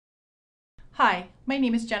Hi, my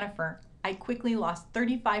name is Jennifer. I quickly lost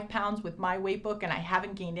 35 pounds with my weight book and I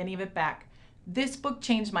haven't gained any of it back. This book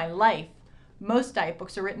changed my life. Most diet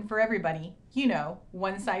books are written for everybody. You know,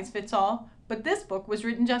 one size fits all. But this book was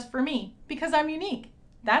written just for me because I'm unique.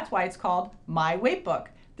 That's why it's called My Weight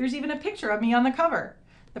Book. There's even a picture of me on the cover.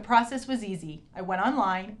 The process was easy. I went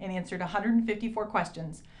online and answered 154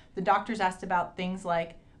 questions. The doctors asked about things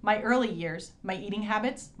like my early years, my eating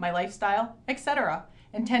habits, my lifestyle, etc.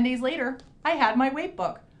 And 10 days later, I had my weight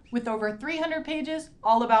book with over 300 pages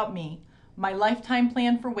all about me, my lifetime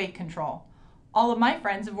plan for weight control. All of my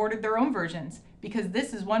friends have ordered their own versions because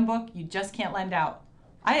this is one book you just can't lend out.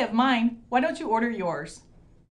 I have mine. Why don't you order yours?